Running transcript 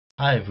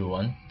Hi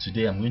everyone,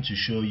 today I'm going to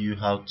show you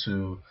how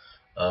to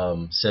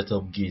set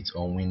up Git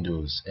on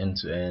Windows end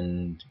to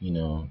end,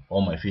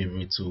 all my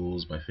favorite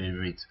tools, my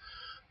favorite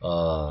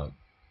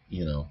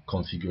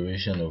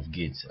configuration of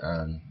Git,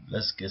 and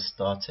let's get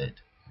started.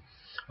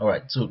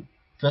 Alright, so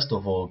first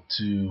of all,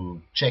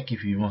 to check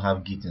if you even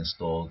have Git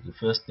installed, the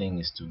first thing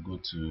is to go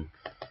to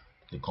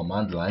the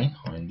command line,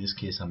 or in this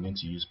case I'm going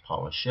to use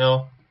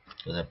Powershell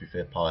because I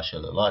prefer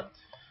Powershell a lot.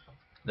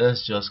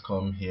 Let's just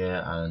come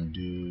here and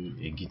do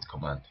a git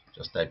command.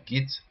 Just type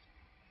git.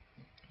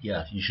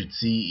 Yeah, you should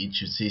see it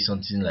should say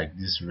something like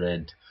this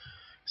red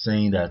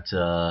saying that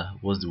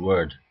what's the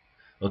word,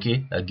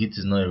 okay, that git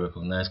is not a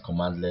recognized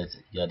commandlet,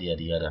 yada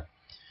yada yada.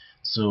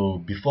 So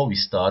before we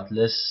start,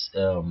 let's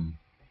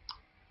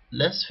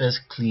first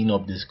clean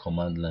up this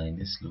command line.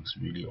 This looks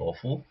really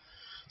awful.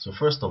 So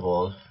first of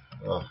all,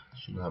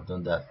 shouldn't have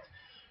done that.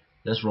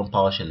 Let's run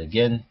PowerShell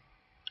again.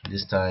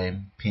 This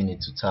time pin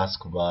it to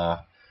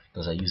taskbar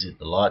because I use it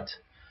a lot.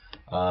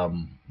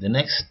 The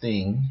next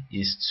thing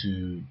is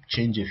to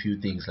change a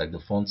few things like the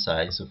font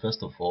size. So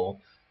first of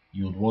all,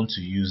 you would want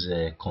to use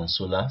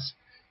Consolas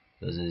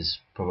because it's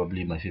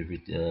probably my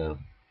favorite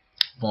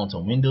font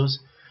on Windows.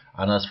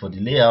 And as for the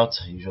layout,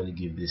 I usually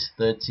give this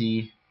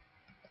 30.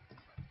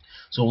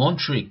 So one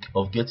trick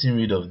of getting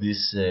rid of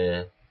this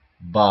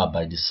bar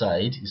by the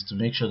side is to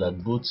make sure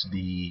that both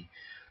the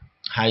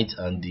height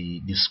and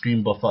the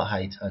screen buffer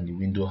height and the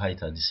window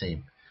height are the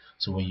same.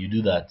 So when you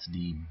do that,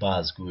 the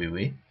bars go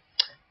away.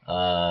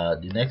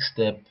 The next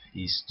step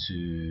is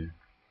to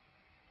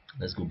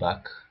let's go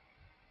back.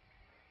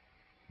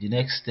 The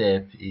next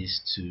step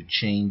is to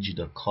change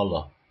the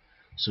color.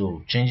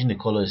 So changing the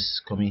color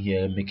is coming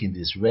here, making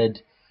this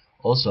red.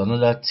 Also,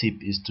 another tip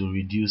is to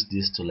reduce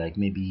this to like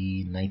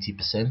maybe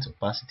 90%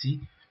 opacity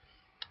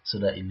so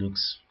that it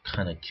looks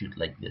kind of cute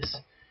like this.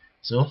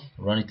 So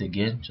run it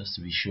again just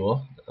to be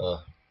sure.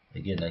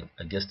 Again,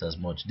 I guessed as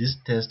much. This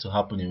tends to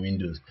happen in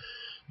Windows.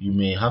 You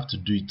may have to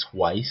do it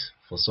twice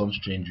for some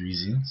strange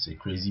reason. It's a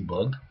crazy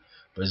bug,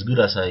 but it's good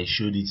as I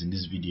showed it in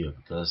this video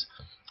because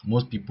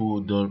most people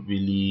don't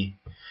really,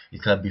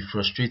 it can be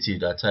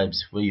frustrating at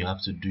times where you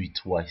have to do it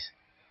twice,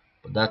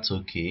 but that's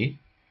okay.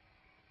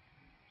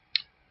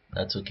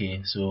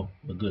 So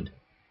we're good,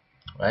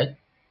 right?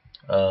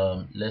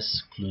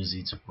 Let's close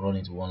it, run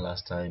it one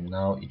last time.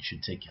 Now it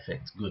should take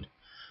effect. Good.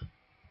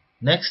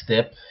 Next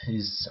step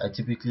is I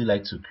typically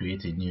like to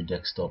create a new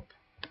desktop,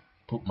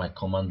 put my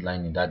command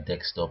line in that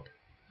desktop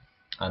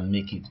and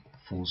make it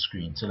full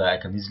screen so that I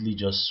can easily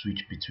just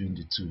switch between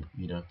the two.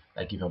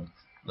 Like if I'm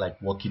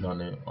like working on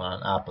an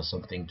app or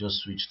something,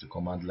 just switch to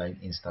command line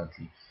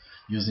instantly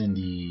using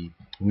the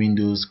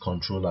Windows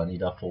controller,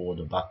 either forward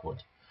or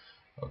backward.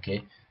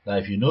 Okay, now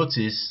if you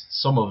notice,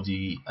 some of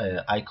the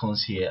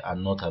icons here are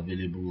not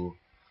available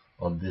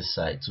on this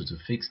side. So to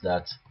fix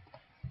that,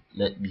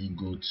 let me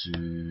go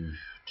to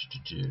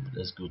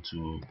let's go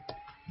to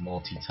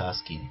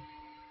multitasking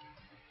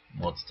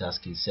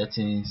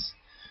settings,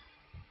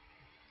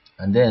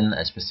 and then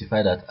I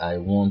specify that I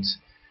want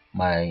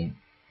my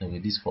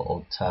this for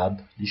alt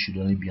tab. This should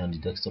only be on the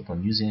desktop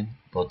I'm using,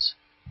 but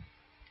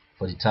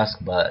for the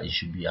taskbar it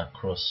should be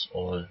across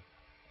all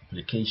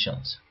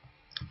applications.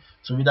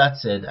 So with that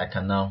said, I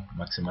can now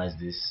maximize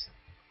this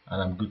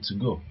and I'm good to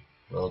go.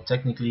 Well,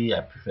 technically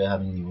I prefer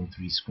having even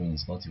 3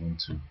 screens, not even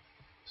 2.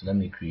 So let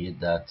me create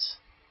that,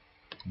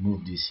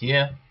 move this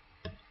here,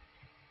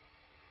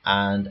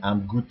 and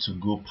I'm good to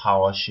go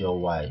PowerShell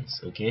wise.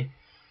 Okay,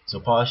 so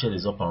PowerShell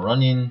is up and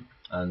running,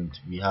 and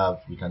we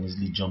can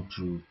easily jump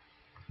through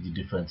the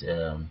different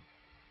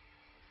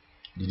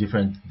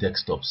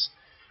desktops.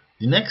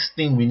 The next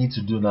thing we need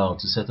to do now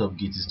to set up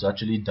Git is to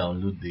actually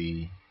download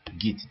the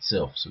Git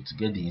itself. So to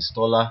get the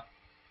installer,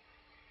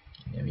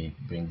 let me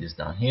bring this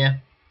down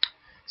here.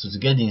 So to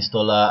get the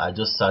installer, I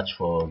just search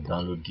for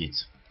download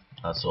Git.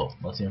 That's all,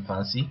 nothing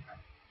fancy.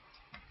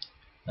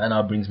 That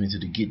now brings me to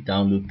the Git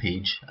download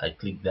page. I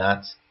click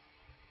that.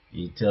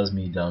 It tells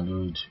me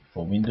download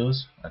for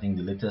Windows. I think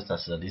the latest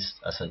as at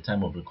the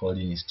time of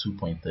recording is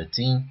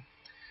 2.13.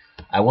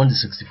 I want the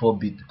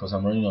 64-bit because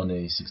I'm running on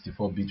a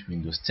 64-bit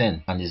Windows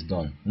 10, and it's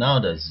done. Now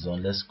that it's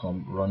done, let's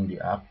come run the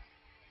app,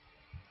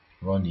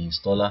 run the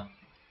installer.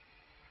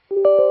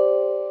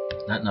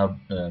 That now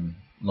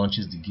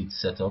launches the Git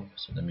setup.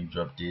 So let me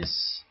drop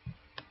this,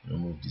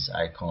 remove this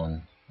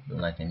icon. I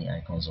don't like any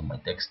icons on my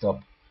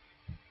desktop.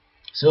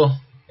 So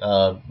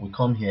we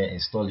come here,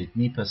 install it.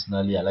 Me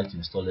personally, I like to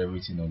install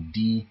everything on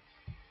D.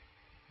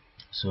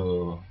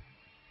 So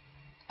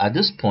at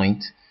this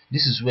point,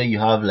 this is where you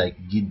have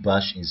like Git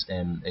Bash is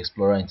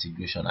Explorer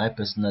integration. I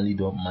personally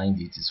don't mind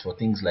it. It's for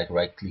things like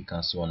right click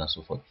and so on and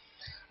so forth.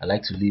 I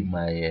like to leave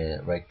my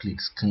right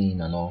clicks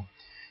clean and all.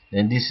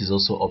 Then this is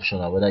also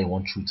optional whether you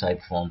want true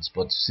type fonts,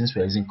 but since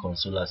we're using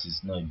consolas,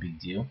 it's not a big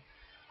deal.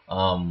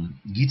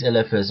 Git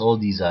LFS, all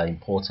these are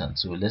important,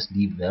 so let's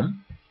leave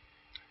them.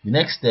 The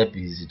next step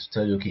is to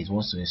tell you, okay, it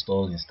wants to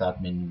install in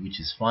start menu, which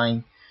is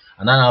fine,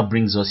 and that now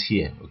brings us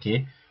here.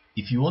 Okay,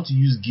 if you want to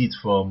use Git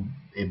from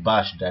a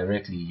bash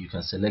directly, you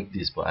can select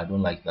this, but I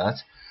don't like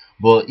that.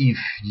 But if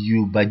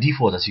you, by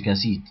default, as you can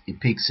see, it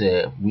picks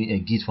a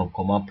Git from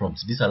command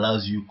prompt. This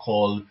allows you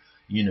call,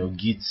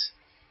 Git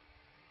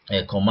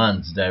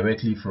commands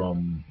directly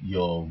from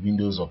your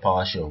Windows or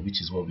PowerShell,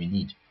 which is what we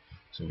need.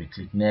 So we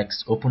click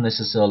next. Open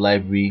SSL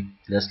library.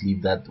 Let's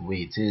leave that the way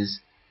it is.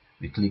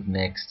 We click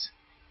next.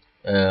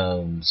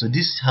 So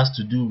this has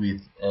to do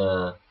with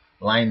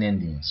line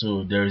ending.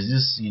 So there is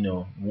this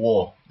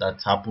war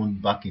that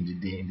happened back in the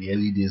day, in the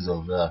early days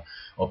of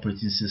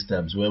operating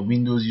systems, where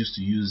Windows used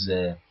to use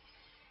a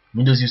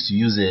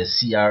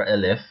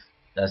CRLF.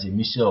 That's a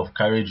mixture of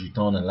carriage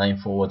return and line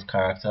forward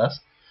characters,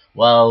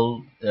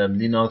 while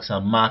Linux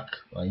and Mac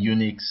and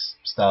Unix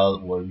style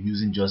were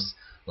using just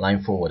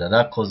line forward, and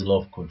that caused a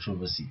lot of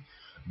controversy.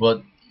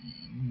 But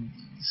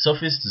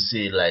suffice to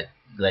say,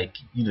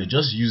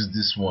 just use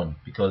this one,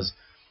 because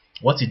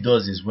what it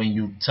does is, when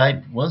you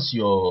type, once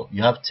you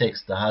have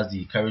text that has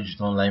the carriage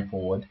return line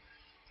forward,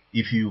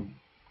 if you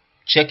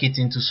check it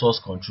into source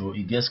control,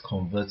 it gets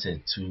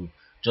converted to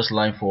just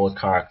line forward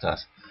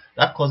characters.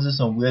 That causes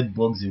some weird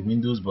bugs in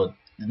Windows, but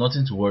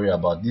nothing to worry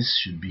about. This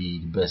should be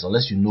the best,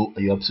 unless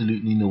you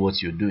absolutely know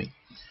what you're doing.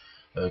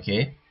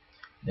 Okay,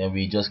 then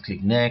we just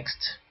click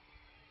next,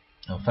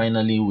 and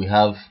finally we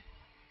have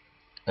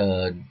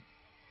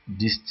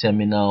this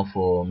terminal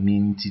for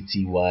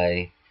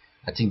min_tty.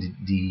 I think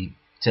the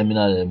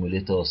terminal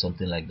emulator or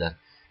something like that.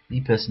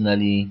 Me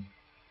personally,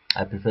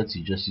 I prefer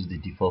to just use the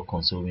default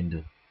console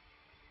window.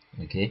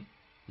 Okay,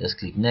 let's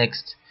click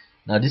next.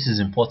 Now this is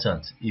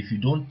important. If you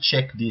don't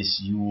check this,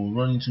 you will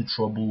run into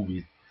trouble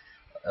with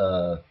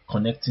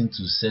connecting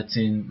to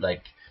certain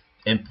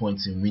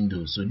endpoints in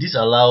Windows. So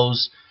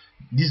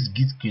this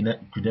Git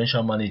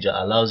credential manager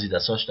allows it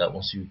as such that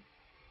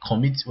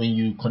when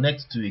you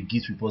connect to a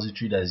Git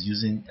repository that is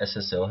using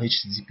SSL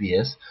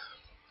HTTPS,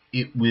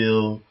 it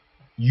will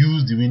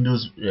use the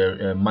Windows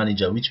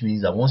manager, which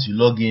means that once you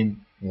log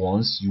in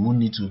once, you won't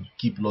need to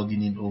keep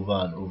logging in over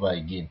and over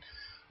again.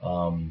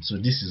 So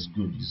this is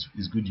good.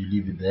 It's good you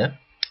leave it there,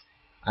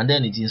 and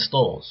then it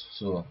installs.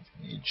 So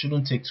it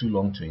shouldn't take too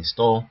long to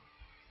install.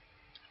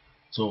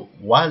 So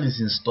while it's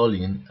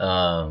installing,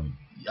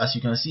 as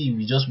you can see,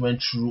 we just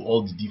went through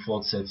all the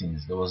default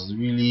settings. There was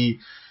really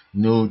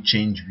no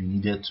change we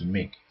needed to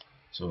make.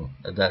 So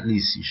at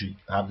least you should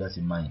have that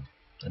in mind.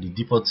 And the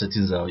default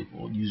settings are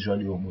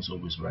usually almost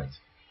always right.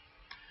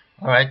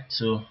 Alright,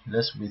 so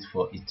let's wait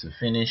for it to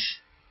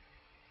finish.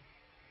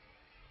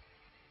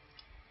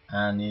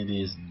 And it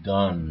is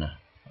done.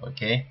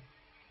 Okay,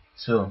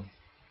 so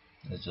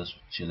let's just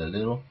chill a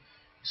little.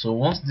 So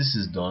once this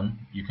is done,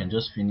 you can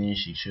just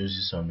finish. It shows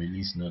you some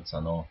release notes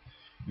and all.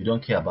 We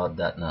don't care about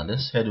that now.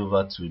 Let's head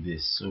over to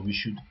this. So we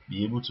should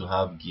be able to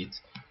have Git.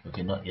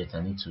 Okay, not yet.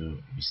 I need to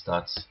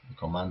restart the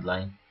command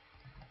line.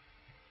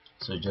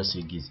 So just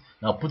say Git.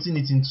 Now putting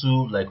it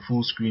into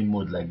full screen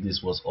mode like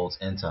this was Alt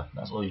Enter.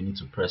 That's all you need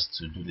to press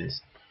to do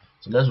this.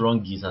 So let's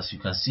run Git. As you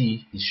can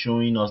see, it's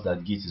showing us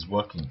that Git is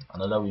working.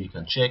 Another way you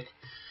can check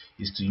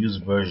is to use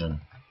version.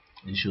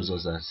 It shows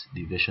us that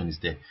the version is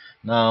there.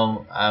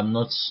 Now I'm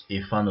not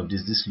a fan of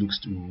this. This looks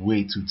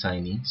way too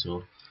tiny,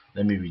 so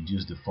let me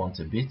reduce the font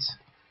a bit.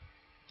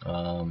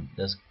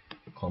 Let's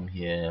come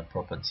here,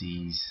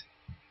 properties,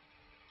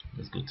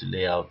 let's go to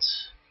layout,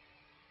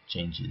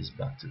 change this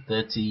back to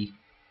 30,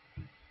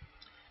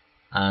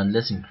 and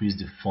let's increase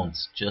the font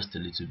just a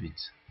little bit,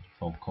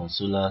 from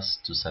consolas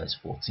to size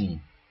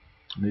 14.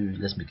 Maybe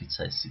let's make it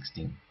size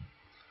 16.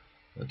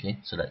 Okay,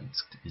 so that it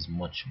is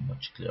much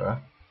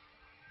clearer.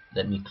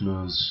 Let me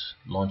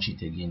launch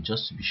it again,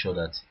 just to be sure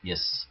that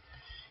yes,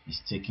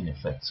 it's taking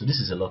effect. So this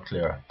is a lot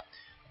clearer.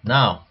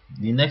 Now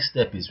the next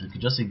step is we could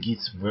just say git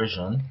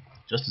version,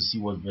 just to see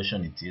what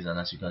version it is, and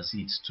as you can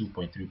see, it's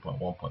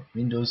 2.3.1.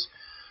 Windows,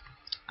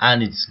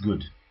 and it's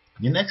good.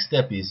 The next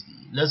step is,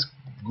 let's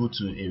go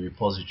to a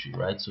repository,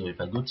 right? So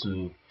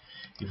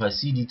if I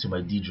cd to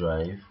my D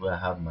drive where I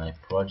have my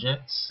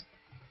projects,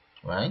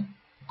 right?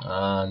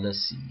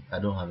 Let's see, I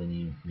don't have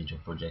any major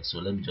projects, so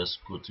let me just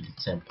go to the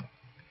temp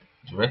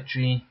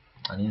directory,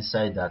 and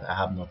inside that I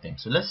have nothing.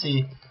 So let's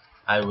say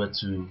I were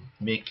to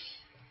make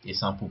a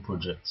sample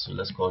project. So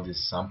let's call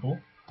this sample,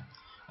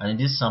 and in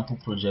this sample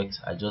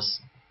project I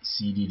just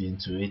cd'd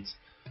into it,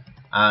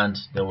 and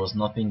there was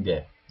nothing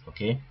there.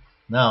 Okay,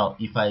 now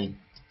if I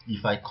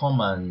come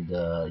and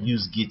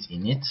use Git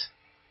Init,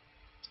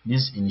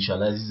 this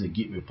initializes a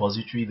Git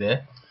repository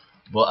there.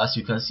 But as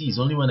you can see, it's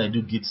only when I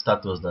do Git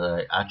status that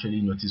I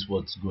actually notice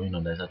what's going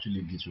on. There's actually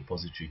a Git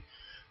repository.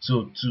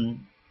 So to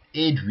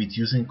aid with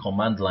using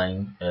command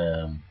line,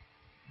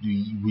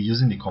 we're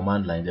using the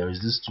command line, there is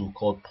this tool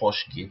called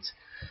Posh-Git.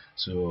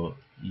 So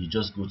you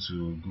just go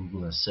to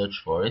Google and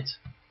search for it.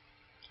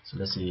 So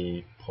let's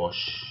say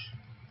Posh-Git.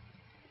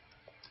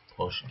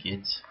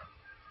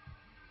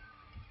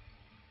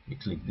 We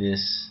click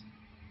this,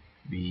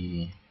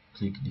 we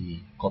click the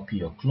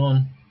copy or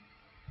clone,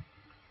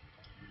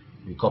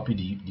 we copy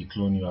the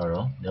clone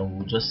URL, then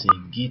we'll just say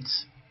git.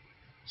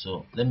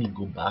 So let me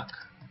go back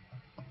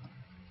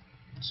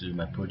to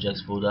my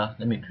projects folder.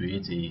 Let me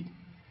create a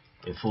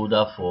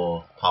folder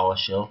for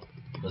PowerShell,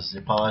 because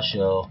it's a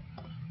PowerShell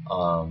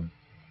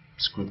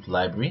script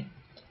library.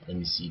 Let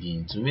me cd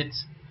into it,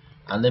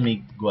 and let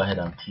me go ahead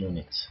and clone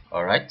it.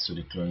 Alright, so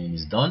the cloning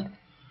is done.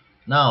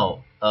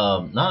 Now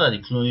that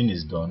the cloning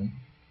is done,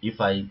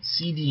 if I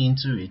cd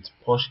into it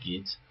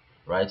Posh-Git,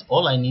 right,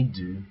 all I need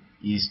to do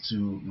is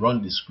to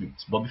run the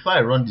script. But before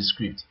I run the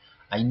script,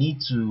 I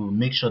need to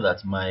make sure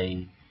that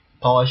my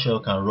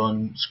PowerShell can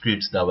run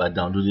scripts that were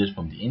downloaded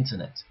from the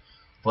internet.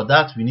 For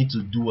that, we need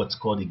to do what's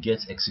called a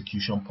get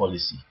execution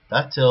policy.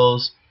 That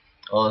tells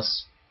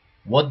us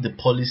what the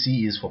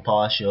policy is for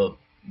PowerShell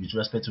with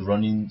respect to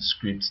running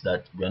scripts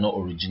that were not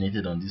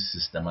originated on this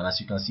system, and as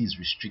you can see, it's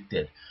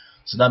restricted.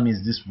 So that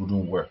means this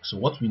wouldn't work. So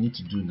what we need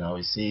to do now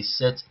is say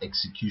set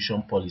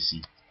execution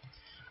policy,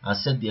 and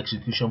set the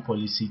execution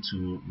policy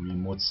to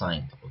remote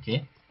signed.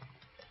 Okay,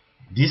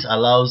 this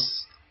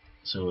allows,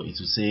 so it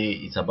will say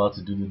it's about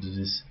to do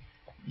this.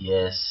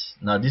 Yes,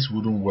 now this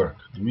wouldn't work.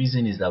 The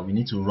reason is that we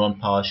need to run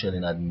PowerShell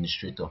in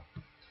administrator.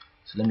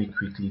 So let me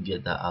quickly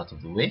get that out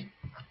of the way.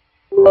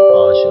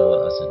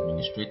 PowerShell as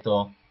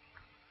administrator,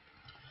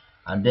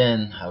 and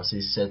then I'll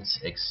say set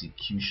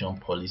execution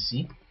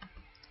policy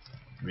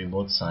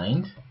remote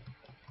signed.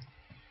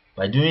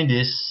 By doing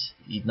this,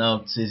 it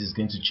now says it's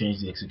going to change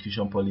the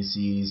execution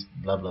policies,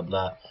 blah blah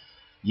blah.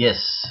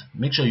 Yes,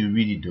 make sure you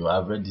read it though.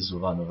 I've read this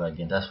over and over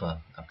again. That's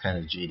why I'm kind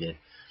of jaded.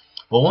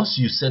 But once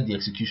you set the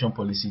execution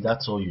policy,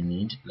 that's all you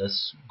need.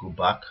 Let's go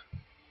back,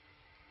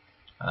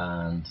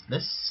 and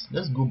let's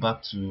go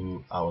back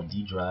to our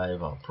D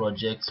drive, our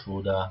projects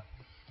folder,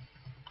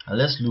 and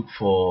let's look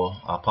for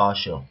our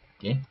PowerShell.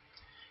 Okay,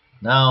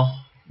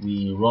 now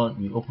we go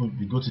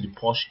to the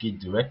Posh-Git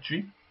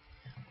directory,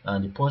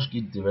 and the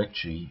Posh-Git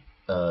directory,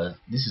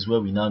 this is where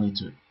we now need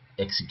to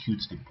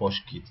execute the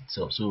Posh-Git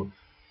itself. So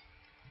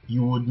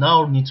you would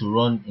now need to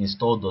run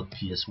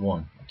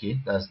install.ps1. okay,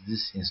 that's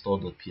this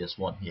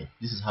install.ps1 here.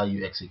 This is how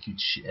you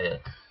execute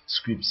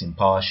scripts in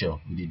PowerShell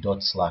with the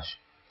 /.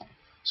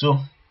 So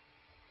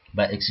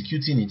by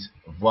executing it,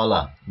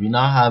 voila, we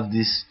now have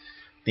this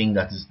thing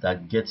that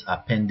gets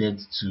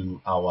appended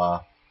to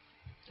our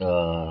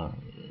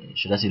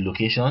should I say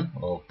location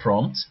or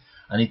prompt,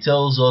 and it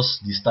tells us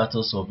the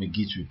status of a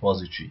Git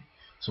repository.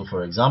 So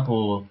for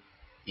example,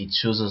 it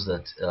shows us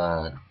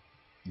that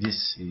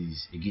this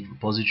is a Git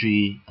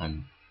repository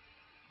and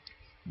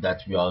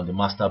that we are on the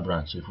master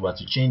branch. So if we were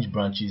to change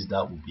branches,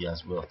 that would be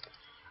as well.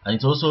 And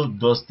it also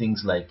does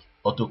things like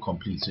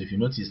autocomplete. So if you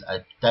notice, I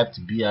typed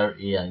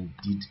BRA and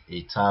did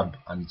a tab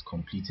and it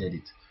completed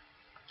it.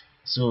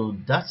 So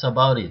that's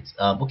about it.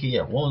 Okay,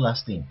 yeah, one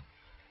last thing.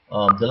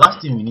 The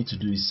last thing we need to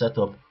do is set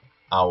up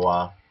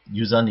our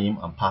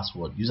username and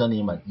password,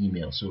 username and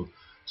email. So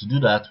to do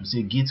that, we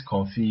say git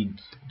config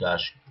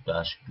dash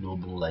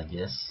global, I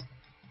guess,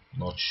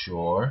 not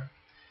sure,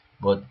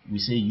 but we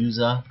say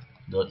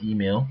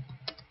user.email,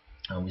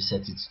 and we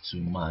set it to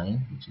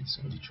mine, which is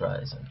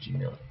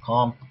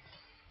oditries@gmail.com,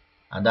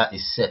 and that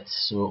is set.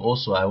 So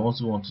also I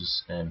also want to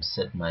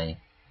set my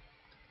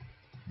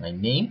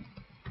name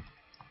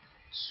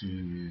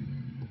to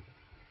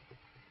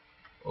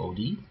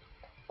Odi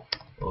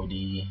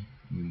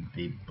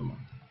Bebu,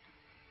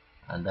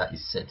 and that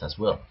is set as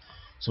well.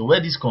 So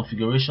where these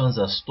configurations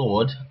are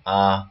stored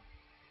are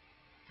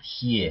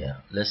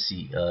here. Let's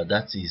see,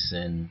 that is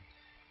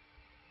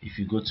if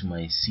you go to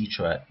my C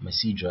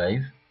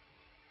drive,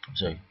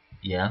 sorry,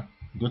 yeah,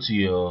 go to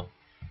your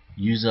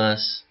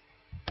users,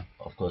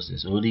 of course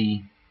there's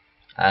Odi,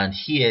 and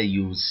here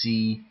you will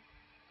see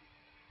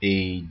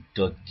a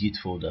 .git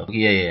folder.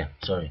 Okay, yeah,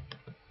 sorry,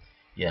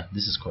 yeah,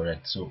 this is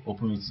correct. So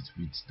open it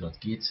with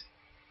 .git.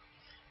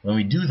 When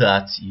we do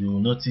that, you'll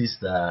notice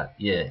that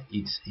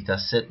it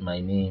has set my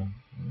name,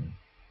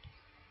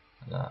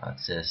 allow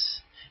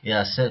access. It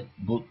has set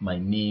both my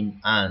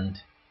name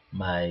and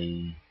my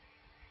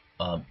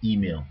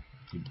email.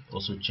 You could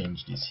also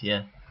change this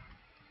here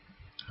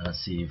and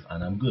save,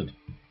 and I'm good.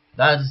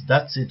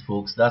 That's it,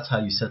 folks. That's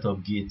how you set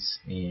up Git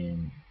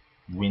in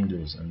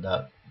Windows, and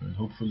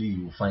hopefully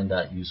you will find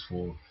that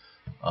useful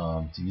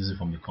to use it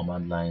from the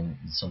command line.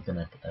 It's something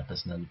I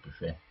personally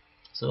prefer.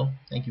 So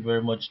thank you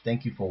very much.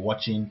 Thank you for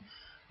watching,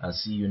 and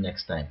see you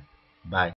next time. Bye.